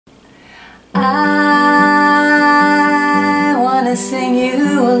I wanna sing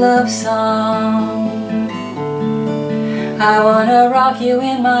you a love song. I wanna rock you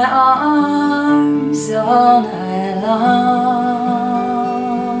in my arms all night long.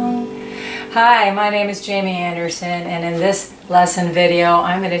 Hi, my name is Jamie Anderson, and in this lesson video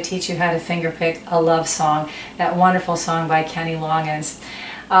I'm going to teach you how to fingerpick a love song, that wonderful song by Kenny Loggins.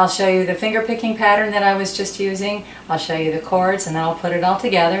 I'll show you the fingerpicking pattern that I was just using, I'll show you the chords, and then I'll put it all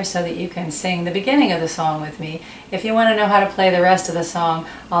together so that you can sing the beginning of the song with me. If you want to know how to play the rest of the song,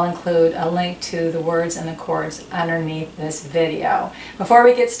 I'll include a link to the words and the chords underneath this video. Before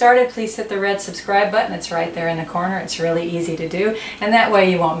we get started, please hit the red subscribe button. It's right there in the corner. It's really easy to do, and that way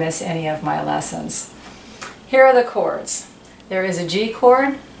you won't miss any of my lessons. Here are the chords. There is a G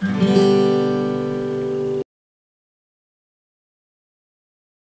chord,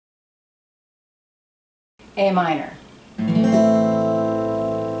 A minor,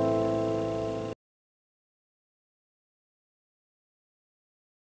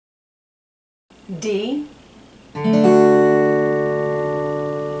 D,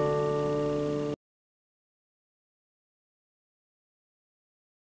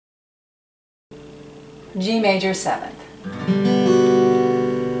 G major 7th,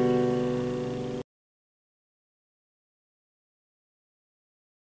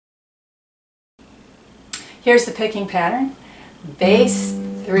 here's the picking pattern. Bass,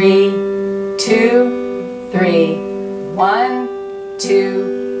 3, 2, 3, 1,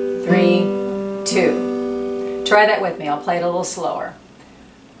 2, 3, 2. Try that with me. I'll play it a little slower.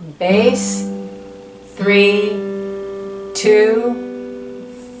 Bass, 3,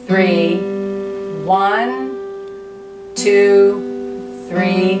 2, 3, 1, 2,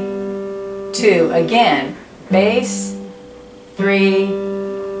 3, 2. Again, bass, 3,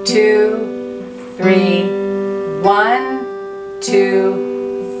 2, 3, 1,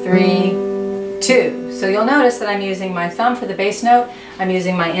 2, 3, 2. So you'll notice that I'm using my thumb for the bass note, I'm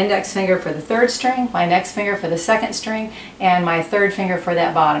using my index finger for the 3rd string, my next finger for the 2nd string, and my 3rd finger for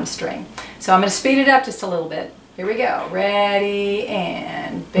that bottom string. So I'm going to speed it up just a little bit. Here we go. Ready,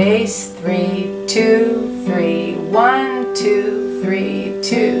 and bass, 3, 2, 3, 1, 2, 3,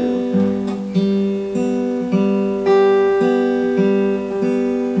 2.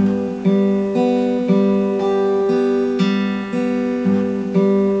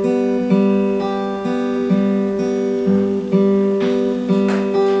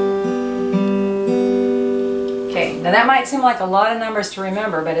 That might seem like a lot of numbers to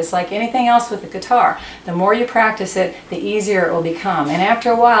remember, but it's like anything else with the guitar. The more you practice it, the easier it will become. And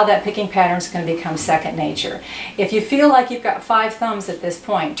after a while, that picking pattern is going to become second nature. If you feel like you've got 5 thumbs at this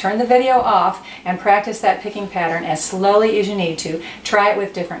point, turn the video off and practice that picking pattern as slowly as you need to. Try it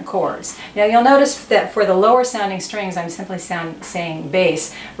with different chords. Now you'll notice that for the lower sounding strings, I'm simply saying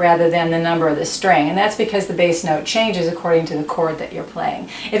bass rather than the number of the string. And that's because the bass note changes according to the chord that you're playing.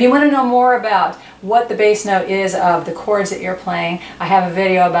 If you want to know more about what the bass note is of the chords that you're playing, I have a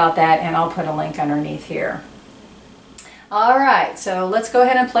video about that, and I'll put a link underneath here. Alright, so let's go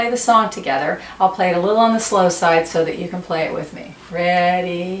ahead and play the song together. I'll play it a little on the slow side so that you can play it with me.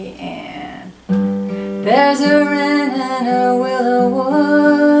 Ready, and there's a wren in a willow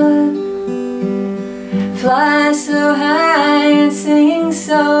wood, flies so high and sings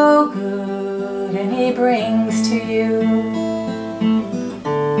so good, and he brings to you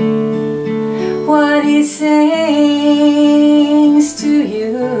what he sings to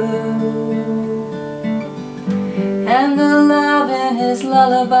you, and the love in his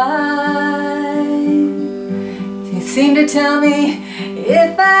lullaby. You seem to tell me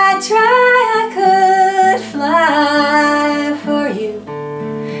if I try I could fly for you.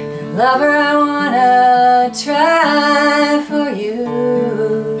 And lover, I wanna try for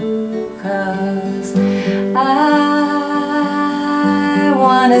you, 'cause I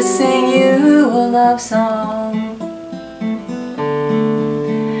wanna sing you a love song.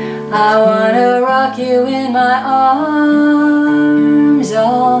 I wanna rock you in my arms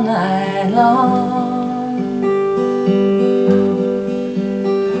all night long.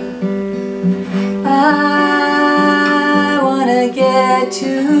 I wanna get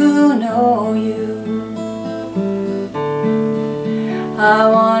to know you. I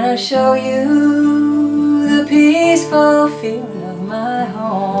wanna show you the peaceful feeling of my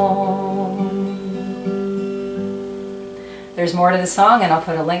home. There's more to the song, and I'll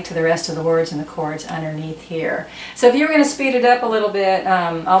put a link to the rest of the words and the chords underneath here. So if you were going to speed it up a little bit,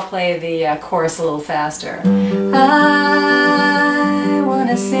 I'll play the chorus a little faster. I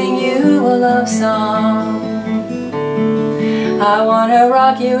want to sing you a love song. I want to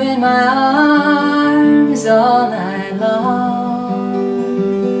rock you in my arms all night long.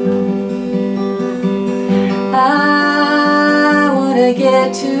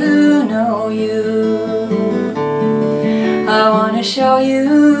 get to know you. I want to show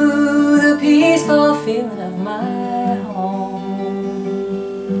you the peaceful feeling of my home.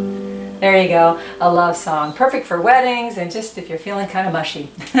 There you go, a love song. Perfect for weddings and just if you're feeling kind of mushy.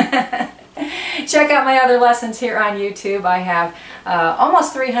 Check out my other lessons here on YouTube. I have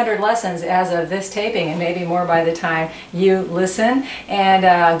almost 300 lessons as of this taping, and maybe more by the time you listen.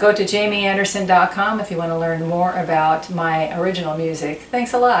 And go to jamieanderson.com if you want to learn more about my original music.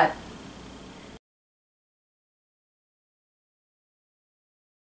 Thanks a lot.